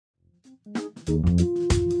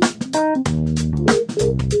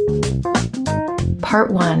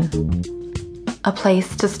Part 1. A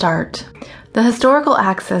place to start. The historical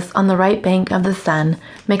axis on the right bank of the Seine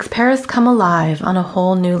makes Paris come alive on a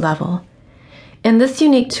whole new level. In this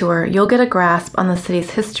unique tour, you'll get a grasp on the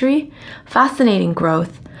city's history, fascinating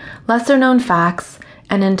growth, lesser-known facts,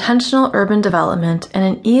 and intentional urban development in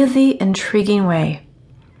an easy, intriguing way.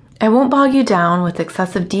 I won't bog you down with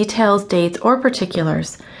excessive details, dates, or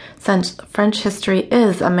particulars, since French history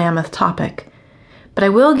is a mammoth topic. But I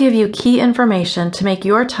will give you key information to make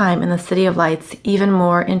your time in the City of Lights even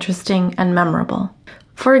more interesting and memorable.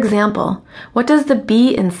 For example, what does the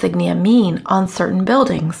B insignia mean on certain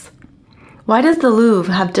buildings? Why does the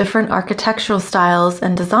Louvre have different architectural styles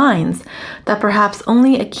and designs that perhaps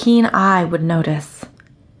only a keen eye would notice?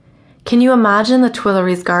 Can you imagine the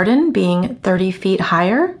Tuileries garden being 30 feet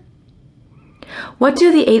higher? What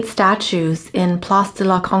do the 8 statues in Place de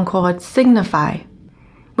la Concorde signify?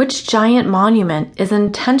 Which giant monument is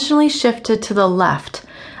intentionally shifted to the left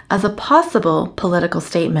as a possible political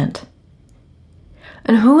statement?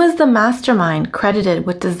 And who is the mastermind credited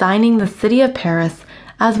with designing the city of Paris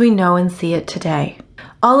as we know and see it today?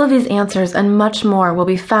 All of these answers and much more will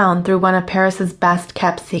be found through one of Paris's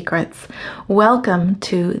best-kept secrets. Welcome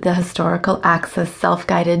to the Historical Axis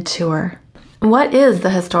Self-Guided Tour. What is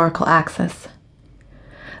the historical axis?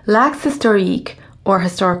 L'axe historique, or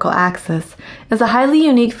historical axis, is a highly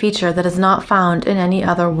unique feature that is not found in any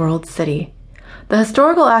other world city. The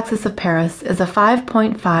historical axis of Paris is a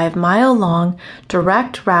 5.5-mile-long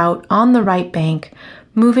direct route on the right bank,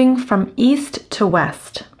 moving from east to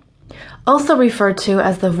west. Also referred to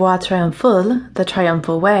as the Voie Triomphale, the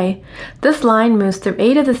Triumphal Way, this line moves through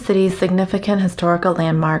 8 of the city's significant historical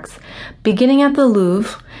landmarks, beginning at the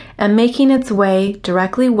Louvre and making its way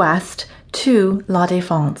directly west to La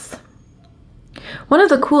Défense. One of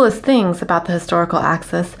the coolest things about the historical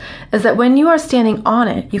axis is that when you are standing on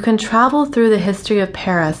it, you can travel through the history of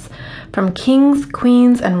Paris, from kings,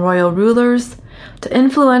 queens, and royal rulers, to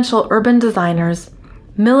influential urban designers,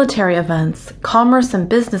 military events, commerce and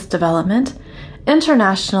business development,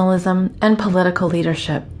 internationalism, and political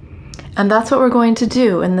leadership. And that's what we're going to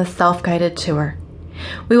do in this self-guided tour.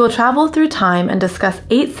 We will travel through time and discuss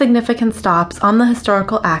 8 significant stops on the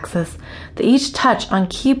historical axis that each touch on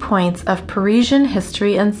key points of Parisian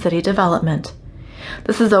history and city development.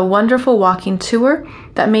 This is a wonderful walking tour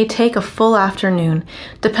that may take a full afternoon,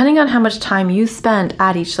 depending on how much time you spend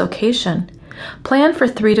at each location. Plan for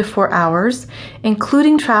 3 to 4 hours,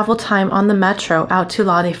 including travel time on the metro out to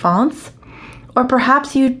La Défense, or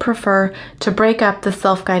perhaps you'd prefer to break up the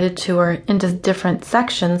self-guided tour into different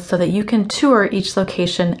sections so that you can tour each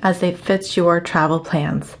location as it fits your travel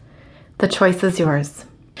plans. The choice is yours.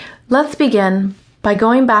 Let's begin by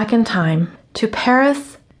going back in time to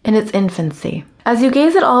Paris in its infancy. As you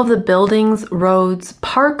gaze at all of the buildings, roads,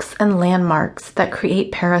 parks, and landmarks that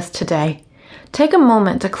create Paris today, take a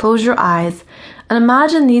moment to close your eyes and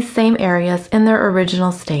imagine these same areas in their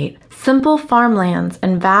original state. Simple farmlands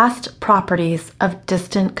and vast properties of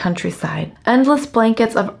distant countryside. Endless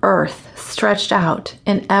blankets of earth stretched out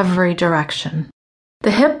in every direction. The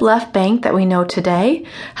hip left bank that we know today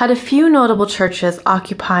had a few notable churches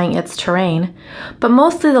occupying its terrain, but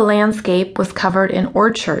mostly the landscape was covered in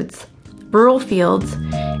orchards, rural fields,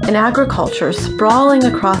 and agriculture sprawling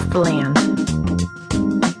across the land.